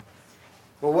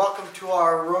Well, welcome to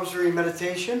our Rosary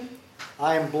Meditation.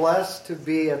 I am blessed to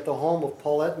be at the home of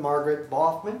Paulette Margaret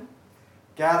Boffman,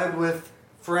 gathered with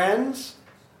friends.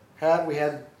 We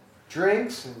had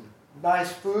drinks and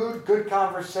nice food, good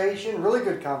conversation, really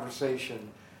good conversation.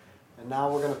 And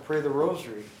now we're going to pray the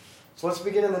Rosary. So let's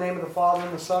begin in the name of the Father,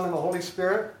 and the Son, and the Holy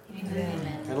Spirit. Amen.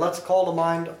 And let's call to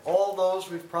mind all those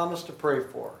we've promised to pray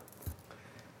for.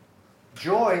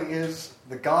 Joy is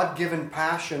the God-given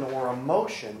passion or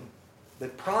emotion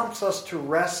that prompts us to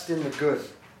rest in the good.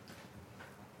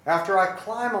 After I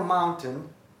climb a mountain,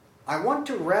 I want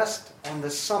to rest on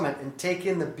the summit and take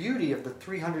in the beauty of the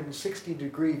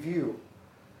 360-degree view.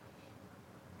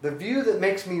 The view that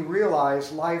makes me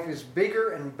realize life is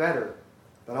bigger and better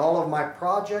than all of my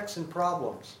projects and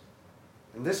problems.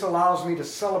 And this allows me to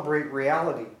celebrate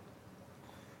reality.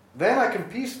 Then I can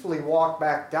peacefully walk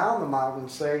back down the mountain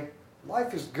and say,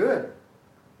 life is good.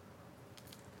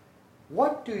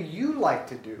 What do you like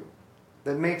to do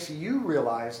that makes you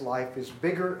realize life is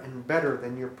bigger and better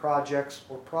than your projects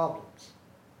or problems?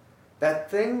 That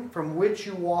thing from which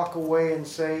you walk away and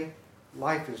say,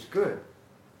 life is good.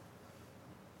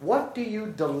 What do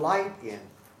you delight in?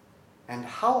 And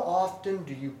how often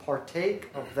do you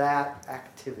partake of that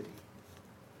activity?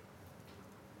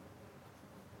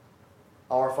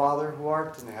 Our Father who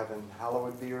art in heaven,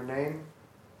 hallowed be your name.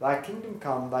 Thy kingdom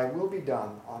come, thy will be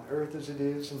done, on earth as it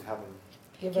is in heaven.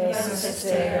 Give us this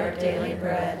day our daily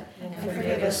bread, and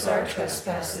forgive us our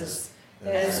trespasses,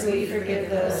 as we forgive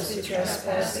those who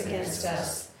trespass against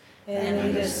us.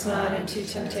 And lead us not into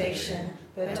temptation,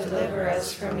 but deliver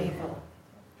us from evil.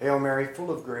 Hail Mary, full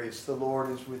of grace, the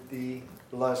Lord is with thee.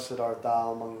 Blessed art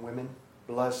thou among women.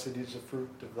 Blessed is the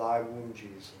fruit of thy womb,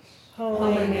 Jesus.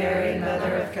 Holy Mary,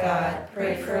 Mother of God,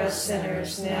 pray for us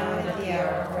sinners, now and at the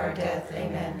hour of our death.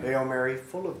 Amen. Hail Mary,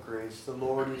 full of grace, the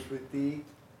Lord is with thee.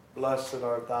 Blessed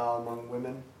art thou among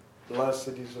women. Blessed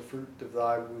is the fruit of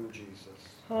thy womb, Jesus.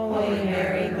 Holy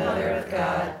Mary, Mother of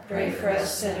God, pray for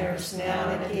us sinners, now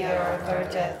and at the hour of our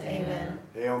death. Amen.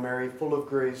 Hail Mary, full of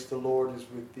grace, the Lord is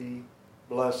with thee.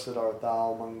 Blessed art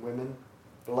thou among women.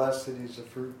 Blessed is the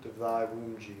fruit of thy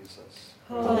womb, Jesus.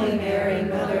 Holy Mary,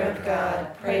 Mother of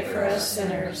God, pray for us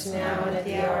sinners, now and at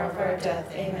the hour of our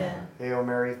death. Amen. Hail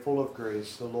Mary, full of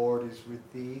grace, the Lord is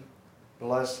with thee.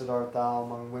 Blessed art thou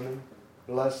among women.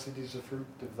 Blessed is the fruit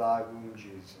of thy womb,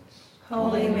 Jesus.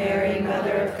 Holy Mary,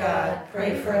 Mother of God,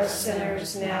 pray for us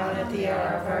sinners, now and at the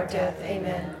hour of our death.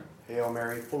 Amen. Hail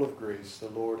Mary, full of grace, the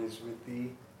Lord is with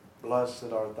thee.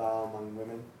 Blessed art thou among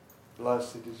women.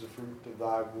 Blessed is the fruit of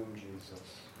thy womb, Jesus.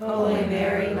 Holy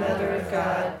Mary, Mother of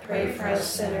God, pray for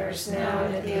us sinners, now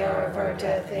and at the hour of our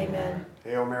death. Amen.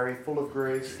 Hail Mary, full of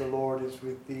grace, the Lord is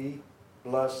with thee.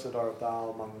 Blessed art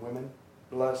thou among women.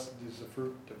 Blessed is the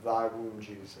fruit of thy womb,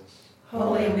 Jesus.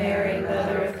 Holy Mary,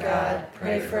 Mother of God,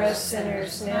 pray for us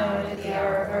sinners, now and at the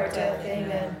hour of our death.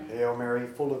 Amen. Hail Mary,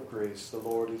 full of grace, the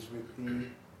Lord is with thee.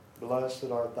 Blessed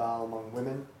art thou among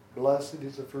women. Blessed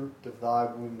is the fruit of thy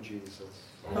womb, Jesus.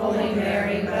 Holy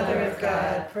Mary, Mother of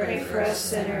God, pray for us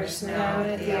sinners, now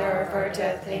and at the hour of our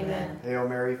death. Amen. Hail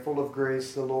Mary, full of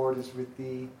grace, the Lord is with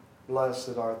thee.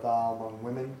 Blessed art thou among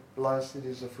women. Blessed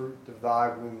is the fruit of thy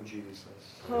womb, Jesus.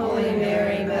 Holy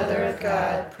Mary, Mother of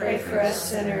God, pray for us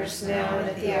sinners, now and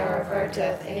at the hour of our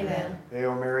death. Amen.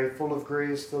 Hail Mary, full of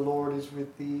grace, the Lord is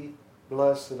with thee.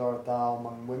 Blessed art thou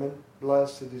among women.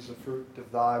 Blessed is the fruit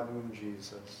of thy womb,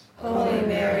 Jesus. Holy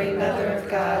Mary, Mother of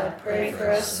God, pray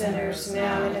for us sinners,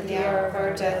 now and at the hour of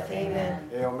our death. Amen.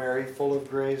 Hail Mary, full of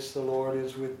grace, the Lord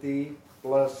is with thee.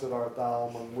 Blessed art thou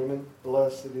among women.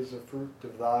 Blessed is the fruit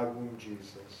of thy womb,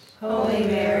 Jesus. Holy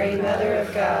Mary, Mother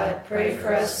of God, pray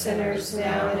for us sinners,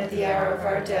 now and at the hour of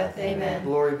our death. Amen.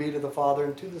 Glory be to the Father,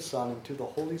 and to the Son, and to the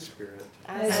Holy Spirit.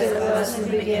 As it was in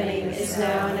the beginning, is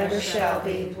now, and ever shall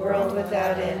be, world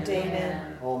without end.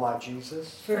 Amen. O my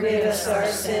Jesus, forgive us our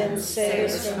sins,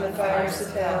 save us from the fires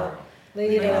of hell.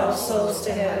 Lead all souls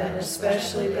to heaven,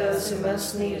 especially those who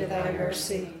most need of thy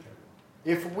mercy.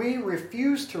 if we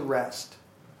refuse to rest,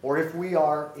 or if we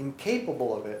are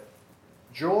incapable of it,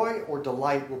 joy or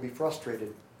delight will be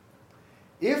frustrated.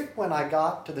 If, when I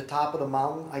got to the top of the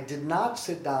mountain, I did not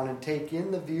sit down and take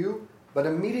in the view, but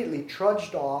immediately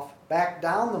trudged off back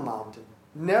down the mountain,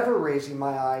 never raising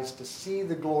my eyes to see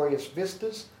the glorious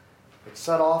vistas, but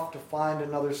set off to find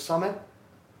another summit,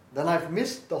 then I've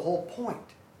missed the whole point.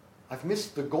 I've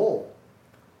missed the goal,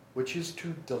 which is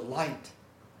to delight,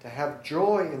 to have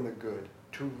joy in the good,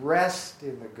 to rest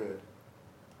in the good.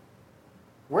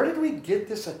 Where did we get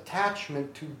this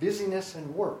attachment to busyness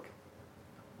and work?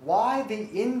 Why the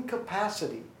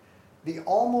incapacity, the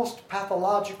almost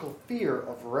pathological fear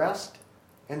of rest,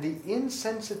 and the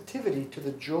insensitivity to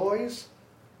the joys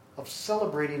of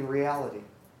celebrating reality.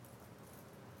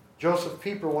 Joseph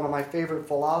Pieper, one of my favorite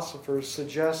philosophers,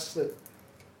 suggests that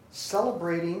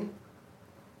celebrating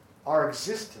our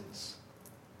existence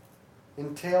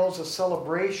entails a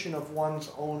celebration of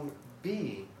one's own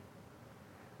being.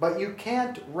 But you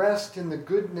can't rest in the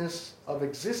goodness of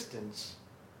existence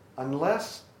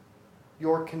unless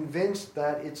you're convinced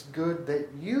that it's good that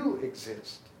you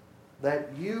exist, that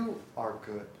you are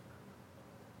good.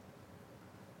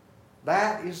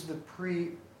 That is the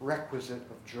prerequisite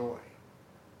of joy.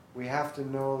 We have to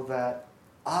know that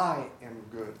I am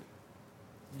good.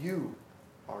 You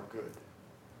are good.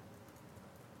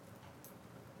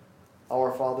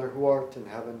 Our Father who art in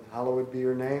heaven, hallowed be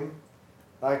your name.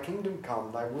 Thy kingdom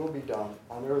come, thy will be done,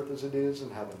 on earth as it is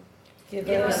in heaven. Give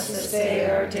us this day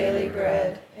our daily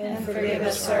bread, and forgive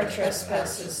us our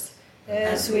trespasses,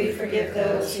 as we forgive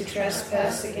those who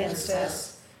trespass against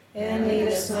us. And lead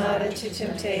us not into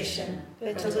temptation,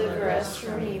 but deliver us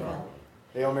from evil.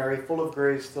 Hail Mary, full of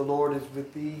grace, the Lord is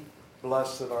with thee.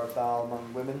 Blessed art thou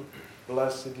among women.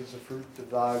 Blessed is the fruit of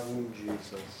thy womb,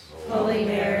 Jesus. Holy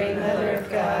Mary, Mother of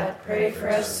God, pray for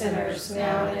us sinners,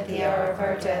 now and at the hour of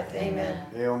our death. Amen.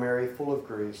 Hail Mary, full of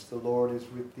grace, the Lord is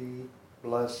with thee.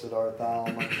 Blessed art thou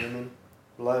among women.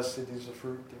 Blessed is the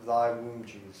fruit of thy womb,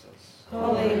 Jesus.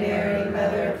 Holy Mary,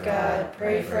 Mother of God,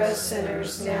 pray for us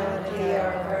sinners, now and at the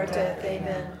hour of our death.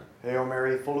 Amen. Hail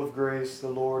Mary, full of grace, the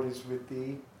Lord is with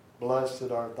thee.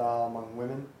 Blessed art thou among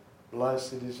women.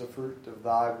 Blessed is the fruit of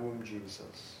thy womb,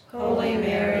 Jesus. Holy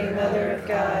Mary, Mother of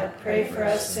God, pray for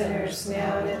us sinners,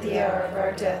 now and at the hour of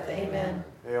our death. Amen.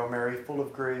 Hail Mary, full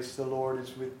of grace, the Lord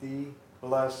is with thee.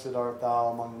 Blessed art thou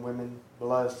among women.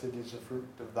 Blessed is the fruit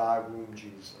of thy womb,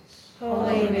 Jesus.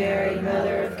 Holy Mary,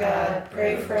 Mother of God,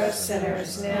 pray for us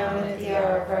sinners, now and at the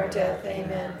hour of our death.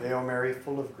 Amen. Hail Mary,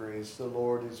 full of grace, the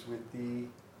Lord is with thee.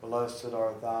 Blessed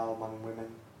art thou among women.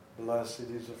 Blessed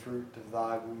is the fruit of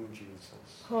thy womb,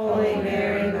 Jesus. Holy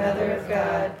Mary, Mother of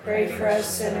God, pray for us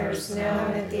sinners, now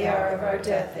and at the hour of our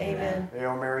death. Amen.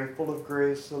 Hail Mary, full of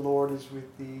grace, the Lord is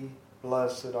with thee.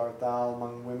 Blessed art thou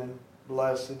among women.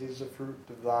 Blessed is the fruit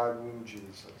of thy womb,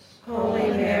 Jesus. Holy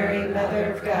Mary,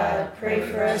 Mother of God, pray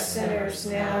for us sinners,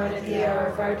 now and at the hour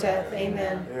of our death.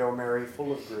 Amen. Hail Mary,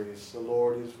 full of grace, the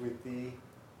Lord is with thee.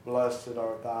 Blessed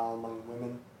art thou among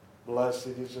women.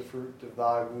 Blessed is the fruit of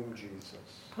thy womb, Jesus.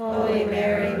 Holy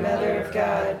Mary, Mother of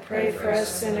God, pray for us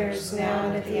sinners, now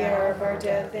and at the hour of our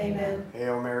death. Amen.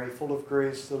 Hail Mary, full of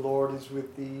grace, the Lord is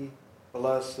with thee.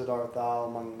 Blessed art thou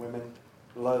among women.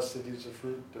 Blessed is the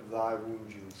fruit of thy womb,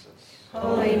 Jesus.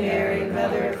 Holy Mary,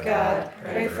 Mother of God,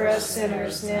 pray for us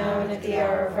sinners, now and at the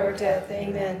hour of our death.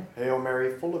 Amen. Hail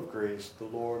Mary, full of grace, the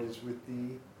Lord is with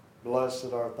thee.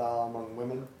 Blessed art thou among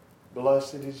women.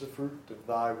 Blessed is the fruit of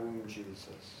thy womb, Jesus.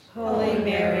 Holy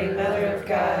Mary, Mother of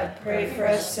God, pray for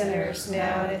us sinners,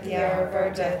 now and at the hour of our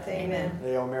death. Amen.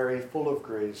 Hail Mary, full of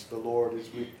grace, the Lord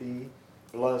is with thee.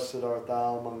 Blessed art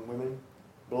thou among women.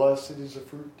 Blessed is the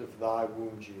fruit of thy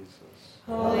womb, Jesus.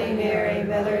 Holy Mary,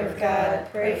 Mother of God,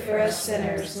 pray for us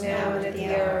sinners, now and at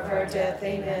the hour of our death.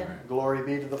 Amen. Glory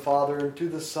be to the Father, and to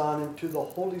the Son, and to the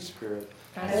Holy Spirit.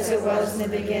 As it was in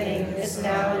the beginning, is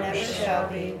now, and ever shall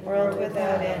be, world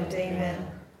without end. Amen.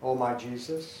 O my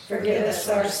Jesus, forgive us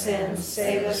our sins,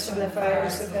 save us from the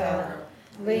fires of hell.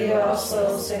 Lead all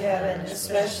souls to heaven,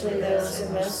 especially those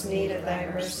in most need of thy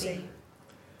mercy.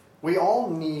 we all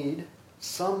need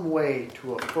some way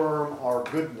to affirm our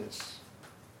goodness.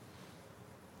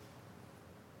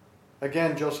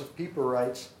 Again, Joseph Pieper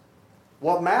writes,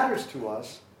 "What matters to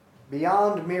us,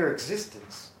 beyond mere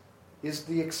existence, is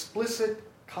the explicit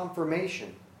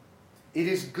confirmation. It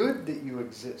is good that you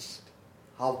exist.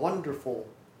 How wonderful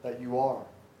that you are."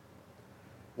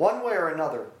 One way or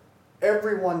another,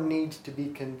 everyone needs to be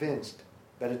convinced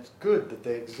that it's good that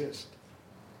they exist.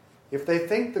 If they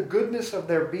think the goodness of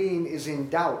their being is in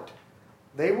doubt,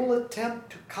 they will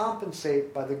attempt to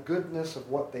compensate by the goodness of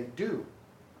what they do.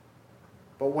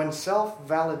 But when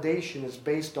self-validation is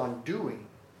based on doing,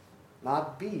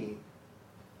 not being,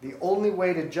 the only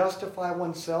way to justify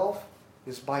oneself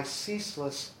is by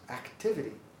ceaseless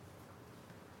activity.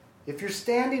 If you're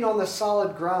standing on the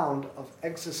solid ground of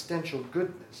existential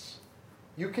goodness,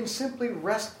 you can simply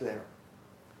rest there.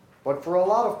 But for a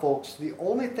lot of folks, the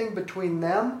only thing between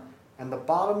them and the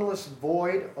bottomless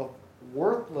void of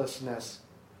worthlessness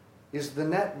is the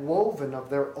net woven of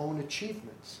their own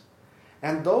achievements.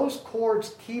 And those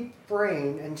cords keep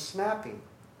fraying and snapping.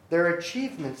 Their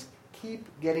achievements keep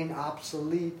getting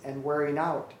obsolete and wearing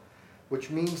out, which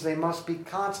means they must be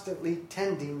constantly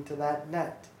tending to that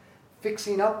net,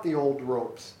 fixing up the old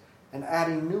ropes and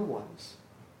adding new ones.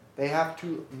 They have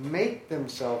to make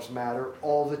themselves matter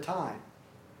all the time.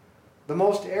 The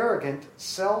most arrogant,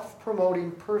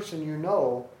 self-promoting person you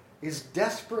know is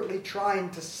desperately trying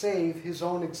to save his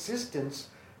own existence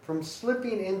from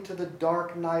slipping into the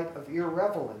dark night of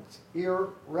irrelevance.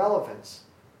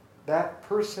 That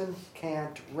person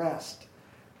can't rest.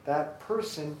 That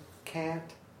person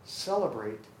can't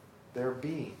celebrate their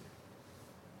being.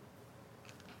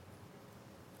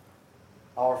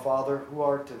 Our Father, who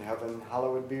art in heaven,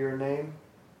 hallowed be your name.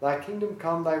 Thy kingdom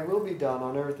come, thy will be done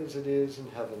on earth as it is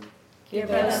in heaven. Give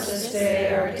us this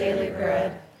day our daily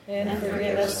bread, and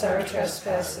forgive us our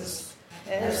trespasses,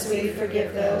 as we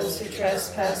forgive those who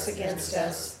trespass against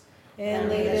us. And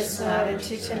lead us not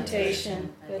into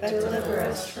temptation, but deliver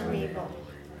us from evil.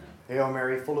 Hail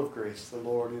Mary, full of grace, the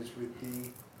Lord is with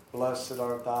thee. Blessed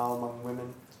art thou among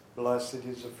women. Blessed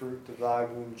is the fruit of thy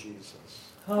womb, Jesus.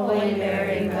 Holy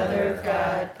Mary, Mother of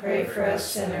God, pray for us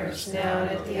sinners, now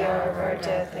and at the hour of our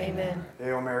death. Amen.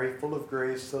 Hail Mary, full of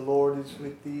grace, the Lord is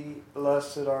with thee.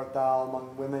 Blessed art thou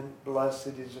among women. Blessed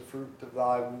is the fruit of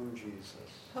thy womb, Jesus.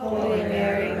 Holy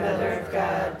Mary, Mother of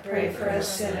God, pray for us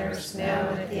sinners, now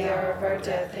and at the hour of our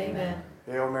death. Amen.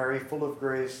 Hail Mary, full of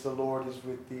grace, the Lord is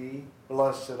with thee.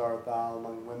 Blessed art thou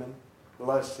among women.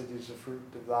 Blessed is the fruit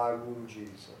of thy womb,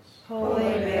 Jesus. Holy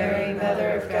Mary,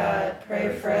 Mother of God,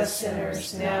 pray for us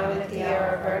sinners, now and at the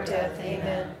hour of our death.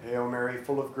 Amen. Hail Mary,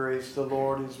 full of grace, the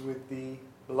Lord is with thee.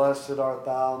 Blessed art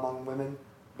thou among women.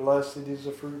 Blessed is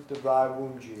the fruit of thy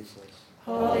womb, Jesus.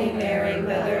 Holy Mary,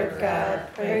 Mother of God,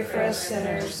 pray for us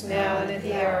sinners, now and at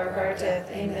the hour of our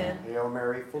death. Amen. Hail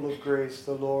Mary, full of grace,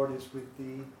 the Lord is with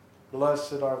thee.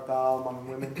 Blessed art thou among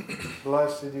women.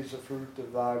 Blessed is the fruit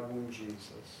of thy womb,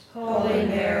 Jesus. Holy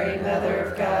Mary, Mother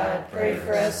of God, pray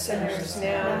for us sinners,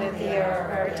 now and at the hour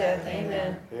of our death.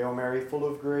 Amen. Hail Mary, full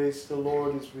of grace, the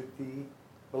Lord is with thee.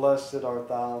 Blessed art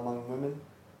thou among women.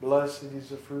 Blessed is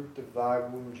the fruit of thy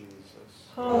womb, Jesus.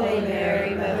 Holy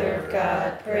Mary, Mother of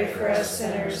God, pray for us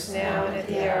sinners, now and at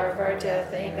the hour of our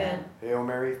death. Amen. Hail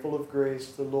Mary, full of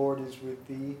grace, the Lord is with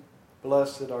thee.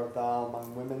 Blessed art thou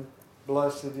among women.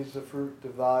 Blessed is the fruit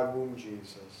of thy womb,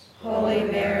 Jesus. Holy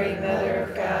Mary, Mother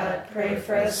of God, pray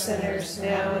for us sinners,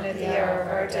 now and at the hour of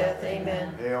our death.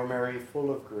 Amen. Hail Mary,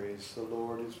 full of grace, the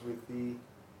Lord is with thee.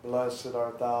 Blessed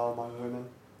art thou among women.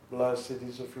 Blessed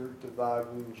is the fruit of thy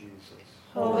womb, Jesus.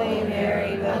 Holy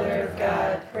Mary, Mother of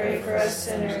God, pray for us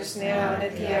sinners, now and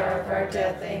at the hour of our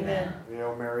death. Amen.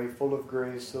 Hail Mary, full of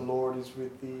grace, the Lord is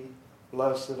with thee.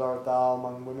 Blessed art thou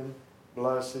among women.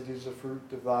 Blessed is the fruit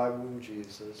of thy womb,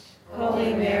 Jesus.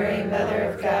 Holy Mary,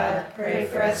 Mother of God, pray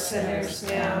for us sinners,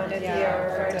 now and at the hour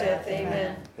of our death.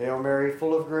 Amen. Hail Mary,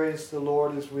 full of grace, the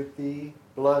Lord is with thee.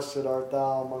 Blessed art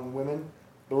thou among women.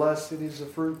 Blessed is the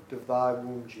fruit of thy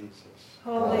womb, Jesus.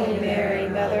 Holy Mary,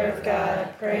 Mother of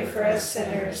God, pray for us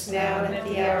sinners, now and at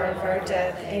the hour of our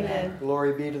death. Amen.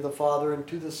 Glory be to the Father, and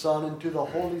to the Son, and to the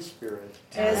Holy Spirit.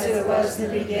 As it was in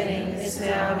the beginning, is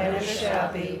now, and ever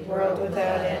shall be, world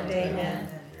without end. Amen.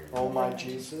 O my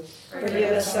Jesus,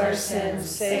 forgive us our sins,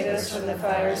 save us from the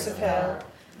fires of hell.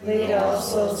 Lead all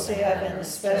souls to heaven,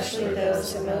 especially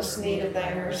those in most need of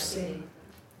thy mercy.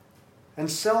 And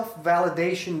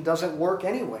self-validation doesn't work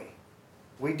anyway.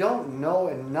 We don't know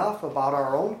enough about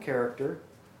our own character,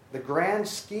 the grand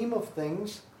scheme of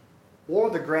things, or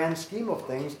the grand scheme of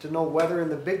things to know whether in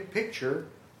the big picture,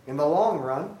 in the long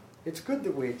run, it's good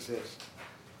that we exist.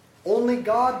 Only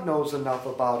God knows enough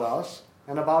about us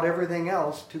and about everything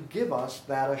else to give us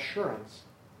that assurance.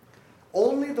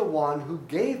 Only the one who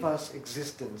gave us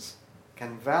existence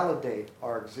can validate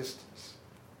our existence.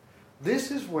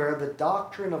 This is where the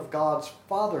doctrine of God's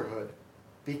fatherhood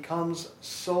becomes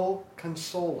so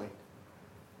consoling.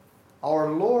 Our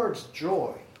Lord's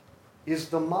joy is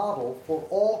the model for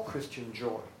all Christian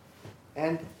joy,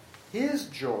 and his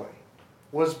joy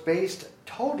was based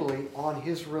totally on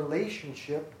his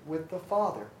relationship with the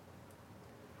Father.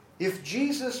 If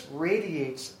Jesus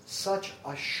radiates such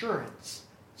assurance,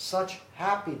 such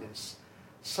happiness,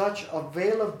 such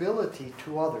availability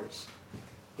to others,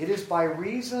 it is by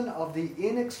reason of the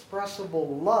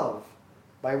inexpressible love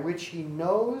by which he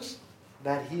knows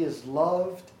that he is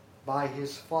loved by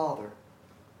his Father.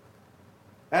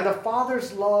 And a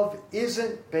father's love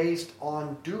isn't based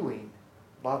on doing,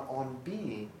 but on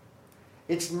being.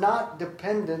 It's not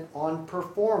dependent on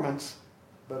performance,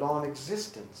 but on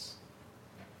existence.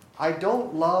 I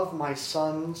don't love my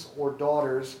sons or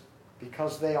daughters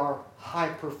because they are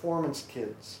high-performance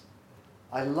kids.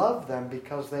 I love them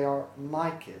because they are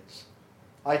my kids.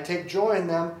 I take joy in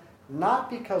them not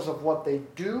because of what they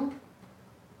do,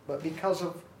 but because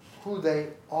of who they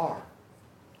are.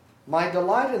 My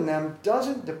delight in them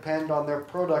doesn't depend on their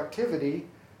productivity,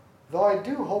 though I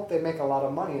do hope they make a lot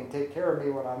of money and take care of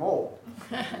me when I'm old.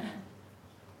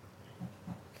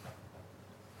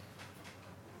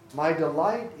 My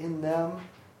delight in them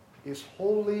is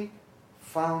wholly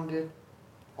founded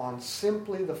on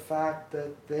simply the fact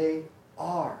that they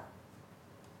are.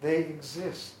 They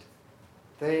exist.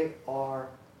 They are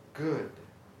good.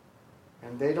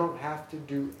 And they don't have to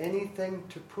do anything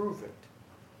to prove it.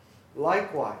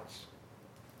 Likewise,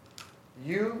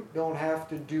 you don't have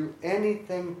to do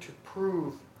anything to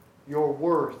prove your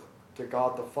worth to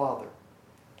God the Father.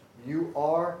 You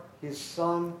are His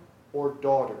son or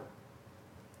daughter.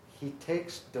 He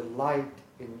takes delight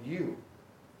in you.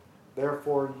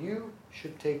 Therefore, you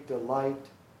should take delight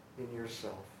in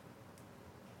yourself.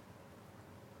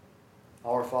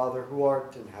 Our Father, who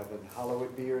art in heaven,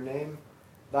 hallowed be your name.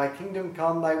 Thy kingdom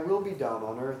come, thy will be done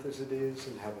on earth as it is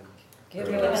in heaven. Give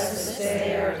us this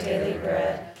day our daily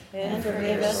bread, and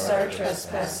forgive us our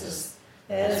trespasses,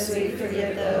 as we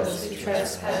forgive those who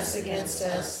trespass against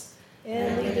us.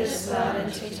 And lead us not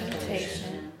into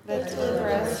temptation, but deliver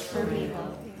us from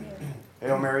evil.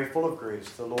 Hail Mary, full of grace,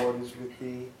 the Lord is with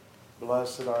thee.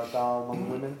 Blessed art thou among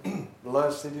women.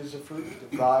 Blessed is the fruit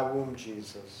of thy womb,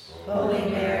 Jesus. Holy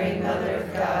Mary, Mother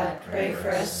of God, pray for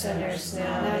us sinners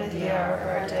now and at the hour of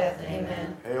our death.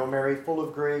 Amen. Hail Mary, full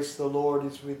of grace, the Lord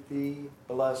is with thee.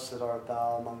 Blessed art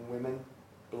thou among women.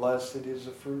 Blessed is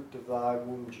the fruit of thy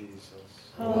womb,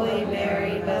 Jesus. Holy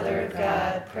Mary, Mother of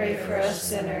God, pray for us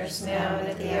sinners now and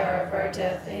at the hour of our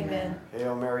death. Amen.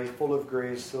 Hail Mary, full of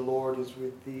grace, the Lord is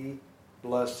with thee.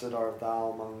 Blessed art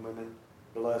thou among women.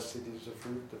 Blessed is the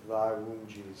fruit of thy womb,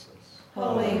 Jesus.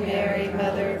 Holy Mary,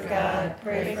 Mother of God,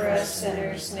 pray for us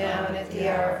sinners now and at the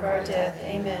hour of our death.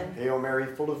 Amen. Hail Mary,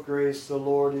 full of grace, the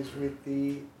Lord is with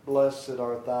thee. Blessed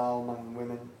art thou among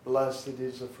women. Blessed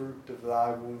is the fruit of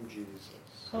thy womb, Jesus.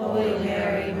 Holy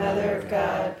Mary, Mother of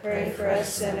God, pray for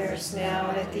us sinners now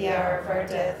and at the hour of our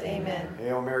death. Amen.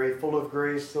 Hail Mary, full of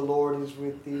grace, the Lord is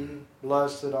with thee.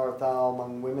 Blessed art thou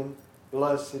among women.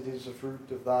 Blessed is the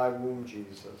fruit of thy womb,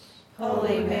 Jesus.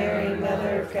 Holy Mary,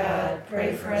 Mother of God,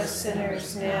 pray for us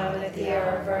sinners now and at the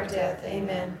hour of our death.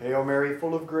 Amen. Hail Mary,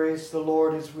 full of grace, the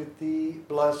Lord is with thee.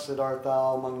 Blessed art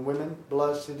thou among women.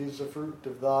 Blessed is the fruit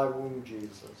of thy womb,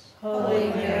 Jesus. Holy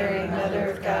Mary,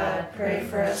 Mother of God, pray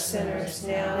for us sinners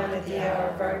now and at the hour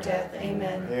of our death.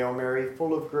 Amen. Hail Mary,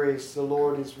 full of grace, the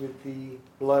Lord is with thee.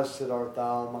 Blessed art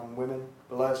thou among women.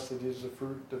 Blessed is the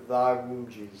fruit of thy womb,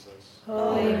 Jesus.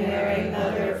 Holy Mary,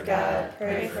 Mother of God,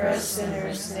 pray for us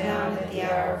sinners now and at the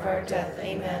hour of our death.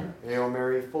 Amen. Hail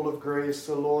Mary, full of grace,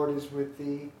 the Lord is with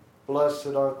thee. Blessed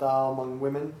art thou among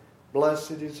women.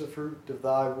 Blessed is the fruit of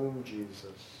thy womb,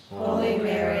 Jesus. Holy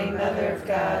Mary, Mother of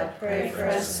God, pray for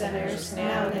us sinners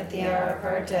now and at the hour of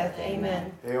our death.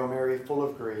 Amen. Hail Mary, full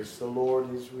of grace, the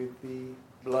Lord is with thee.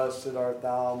 Blessed art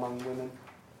thou among women.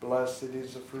 Blessed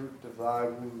is the fruit of thy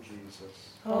womb,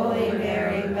 Jesus. Holy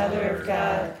Mary, Mother of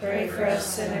God, pray for us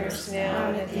sinners now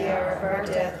and at the hour of our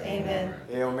death. Amen.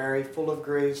 Hail Mary, full of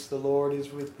grace, the Lord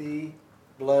is with thee.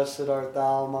 Blessed art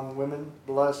thou among women.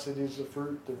 Blessed is the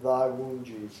fruit of thy womb,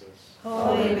 Jesus.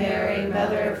 Holy Mary,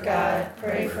 Mother of God,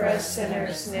 pray for us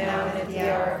sinners now and at the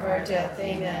hour of our death.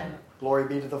 Amen. Glory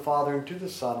be to the Father, and to the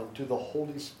Son, and to the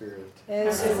Holy Spirit.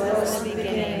 As it was in the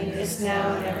beginning, is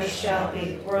now, and ever shall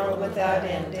be, world without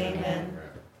end. Amen.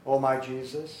 O my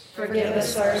Jesus, forgive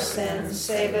us our sins,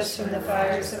 save us from the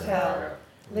fires of hell.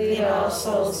 Lead all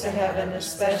souls to heaven,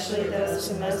 especially those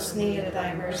in most need of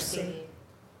thy mercy.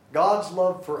 God's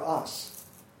love for us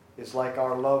is like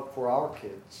our love for our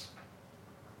kids.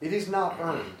 It is not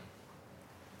earned.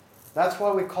 That's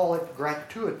why we call it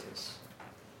gratuitous.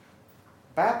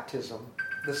 Baptism,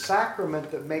 the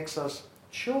sacrament that makes us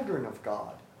children of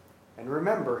God. And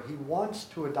remember, He wants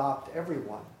to adopt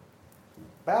everyone.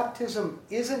 Baptism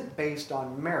isn't based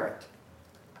on merit.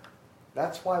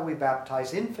 That's why we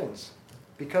baptize infants,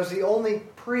 because the only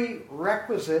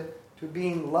prerequisite to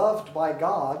being loved by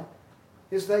God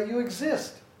is that you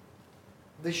exist.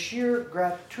 The sheer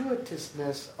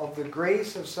gratuitousness of the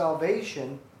grace of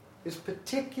salvation is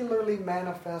particularly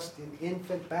manifest in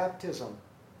infant baptism.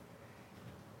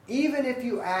 Even if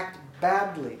you act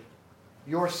badly,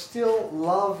 you're still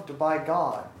loved by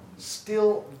God,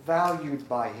 still valued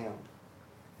by Him.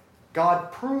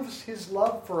 God proves His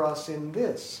love for us in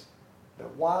this,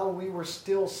 that while we were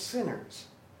still sinners,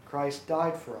 Christ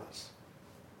died for us.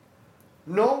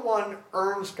 No one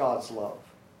earns God's love.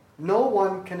 No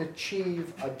one can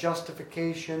achieve a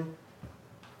justification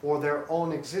for their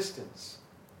own existence.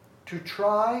 To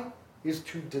try is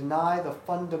to deny the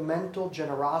fundamental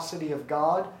generosity of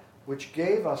God, which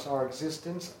gave us our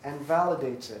existence and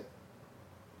validates it.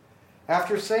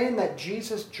 After saying that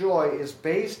Jesus' joy is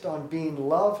based on being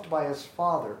loved by His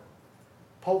Father,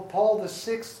 Pope Paul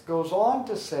VI goes on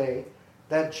to say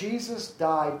that Jesus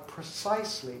died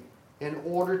precisely in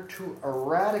order to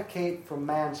eradicate from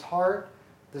man's heart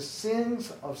the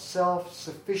sins of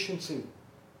self-sufficiency,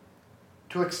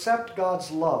 to accept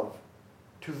God's love,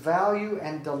 to value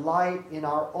and delight in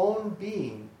our own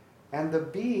being and the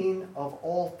being of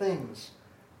all things,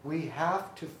 we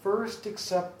have to first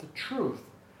accept the truth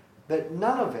that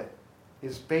none of it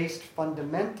is based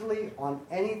fundamentally on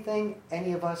anything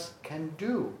any of us can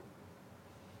do.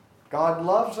 God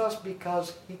loves us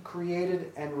because He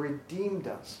created and redeemed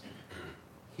us.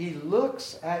 He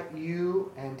looks at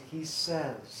you and He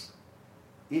says,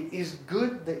 "It is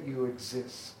good that you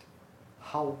exist.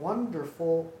 How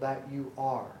wonderful that you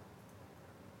are."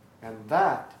 And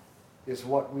that is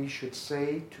what we should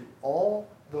say to all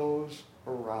those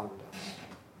around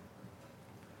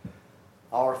us.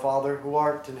 Our Father, who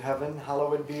art in heaven,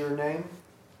 hallowed be your name.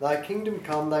 Thy kingdom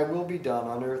come, thy will be done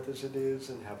on earth as it is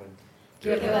in heaven.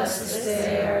 Give us this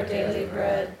day our daily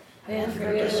bread, and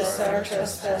forgive us our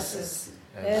trespasses,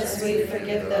 as we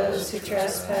forgive those who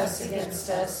trespass against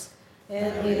us.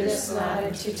 And lead us not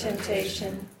into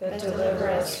temptation, but deliver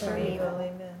us from evil.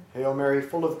 Amen. Hail Mary,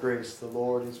 full of grace, the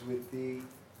Lord is with thee.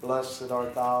 Blessed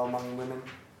art thou among women.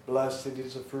 Blessed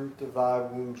is the fruit of thy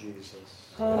womb,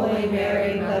 Jesus. Holy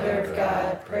Mary, Mother of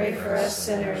God, pray for us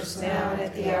sinners now and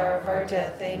at the hour of our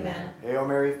death. Amen. Hail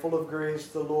Mary, full of grace,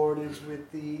 the Lord is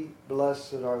with thee.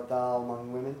 Blessed art thou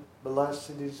among women.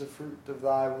 Blessed is the fruit of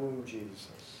thy womb,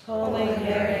 Jesus. Holy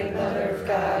Mary, Mother of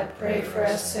God, pray for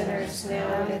us sinners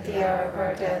now and at the hour of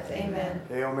our death. Amen.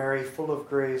 Hail Mary, full of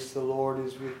grace, the Lord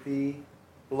is with thee.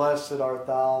 Blessed art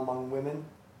thou among women.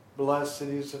 Blessed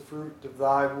is the fruit of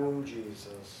thy womb,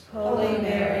 Jesus. Holy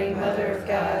Mary, Mother of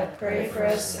God, pray for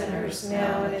us sinners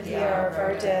now and at the hour of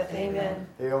our death. Amen.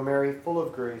 Hail Mary, full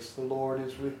of grace, the Lord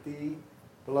is with thee.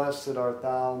 Blessed art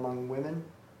thou among women.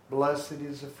 Blessed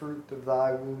is the fruit of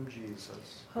thy womb,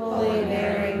 Jesus. Holy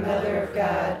Mary, Mother of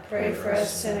God, pray for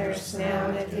us sinners now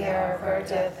and at the hour of our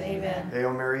death. Amen.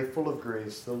 Hail Mary, full of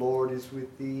grace, the Lord is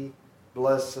with thee.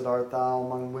 Blessed art thou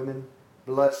among women.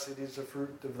 Blessed is the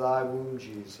fruit of thy womb,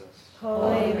 Jesus.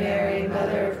 Holy Mary,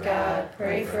 Mother of God,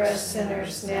 pray for us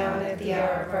sinners now and at the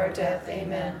hour of our death.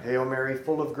 Amen. Hail Mary,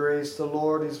 full of grace, the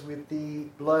Lord is with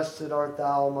thee. Blessed art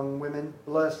thou among women.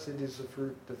 Blessed is the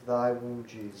fruit of thy womb,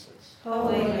 Jesus.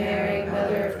 Holy Mary,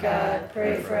 Mother of God,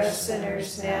 pray for us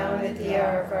sinners now and at the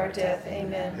hour of our death.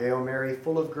 Amen. Hail Mary,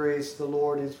 full of grace, the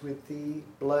Lord is with thee.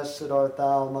 Blessed art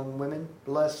thou among women.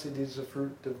 Blessed is the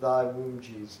fruit of thy womb,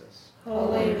 Jesus.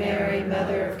 Holy Mary,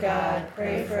 Mother of God,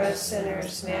 pray for us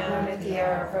sinners now and at the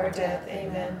hour of our death.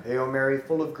 Amen. Hail Mary,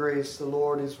 full of grace, the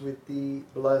Lord is with thee.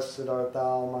 Blessed art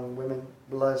thou among women.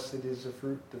 Blessed is the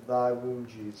fruit of thy womb,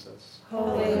 Jesus.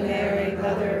 Holy Mary,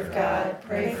 Mother of God,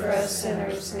 pray for us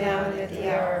sinners now and at the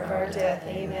hour of our death.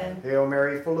 Amen. Hail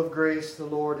Mary, full of grace, the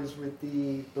Lord is with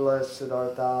thee. Blessed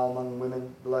art thou among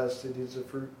women. Blessed is the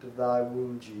fruit of thy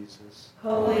womb, Jesus.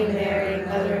 Holy Mary,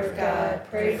 Mother of God,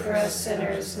 pray for us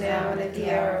sinners now and at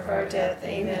the hour of our death.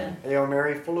 Amen. Hail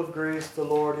Mary, full of grace, the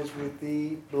Lord is with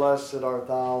thee. Blessed art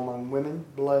thou among women.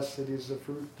 Blessed is the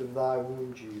fruit of thy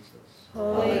womb, Jesus.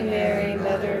 Holy Mary,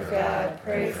 Mother of God,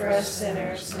 pray for us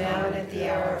sinners now and at the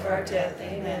hour of our death.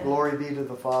 Amen. Glory be to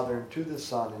the Father, and to the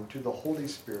Son, and to the Holy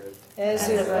Spirit. As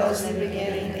it was in the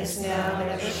beginning, is now, and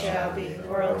ever shall be,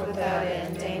 world without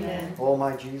end. Amen. O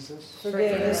my Jesus,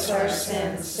 forgive us our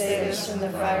sins, save us from the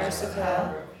fires of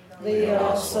hell. Lead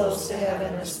all souls to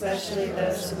heaven, especially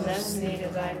those in most need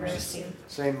of thy mercy.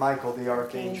 Saint Michael the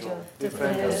Archangel,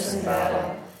 defend us in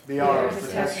battle. Be our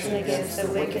protection against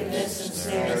the wickedness and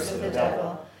snares of the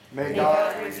devil. May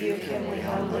God rebuke him, we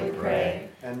humbly pray.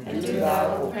 and And do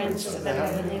thou, O Prince of the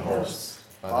heavenly hosts,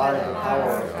 by the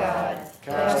power of God,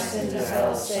 cast into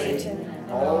hell Satan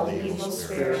and all the evil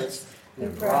spirits who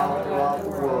prowl throughout the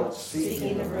world,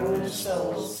 seeking the ruin of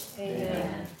souls.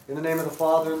 Amen. In the name of the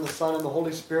Father, and the Son, and the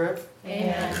Holy Spirit.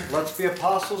 Amen. Let's be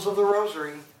apostles of the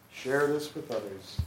Rosary. Share this with others.